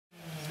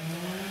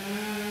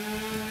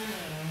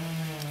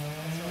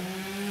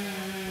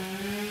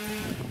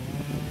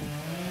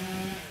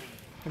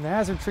In the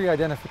hazard tree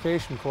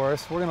identification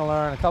course, we're going to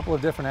learn a couple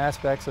of different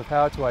aspects of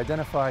how to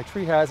identify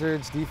tree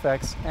hazards,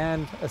 defects,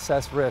 and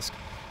assess risk.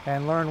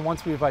 And learn,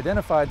 once we've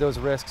identified those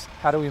risks,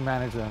 how do we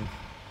manage them.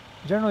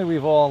 Generally,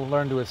 we've all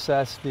learned to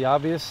assess the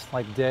obvious,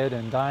 like dead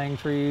and dying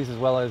trees, as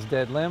well as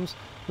dead limbs.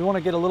 We want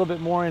to get a little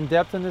bit more in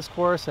depth in this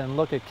course and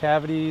look at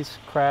cavities,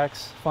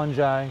 cracks,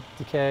 fungi,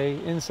 decay,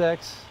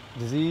 insects,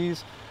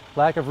 disease,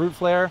 lack of root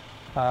flare.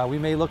 We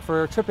may look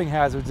for tripping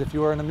hazards if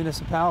you are in a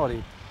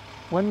municipality.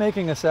 When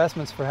making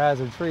assessments for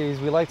hazard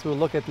trees, we like to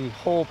look at the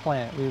whole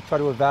plant. We try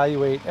to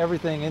evaluate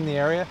everything in the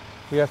area.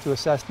 We have to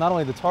assess not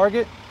only the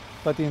target,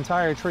 but the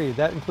entire tree.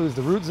 That includes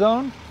the root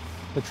zone,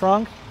 the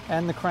trunk,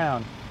 and the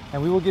crown.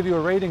 And we will give you a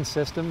rating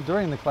system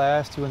during the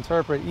class to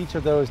interpret each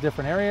of those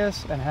different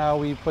areas and how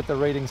we put the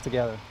ratings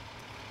together.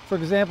 For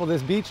example,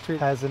 this beech tree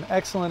has an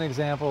excellent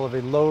example of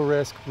a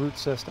low-risk root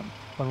system.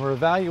 When we're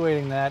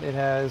evaluating that, it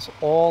has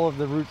all of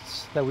the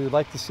roots that we would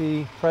like to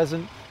see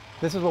present.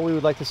 This is what we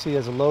would like to see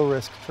as a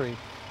low-risk tree.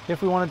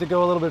 If we wanted to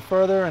go a little bit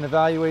further and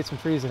evaluate some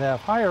trees that have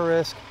higher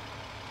risk,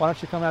 why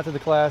don't you come out to the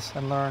class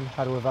and learn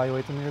how to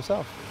evaluate them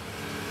yourself.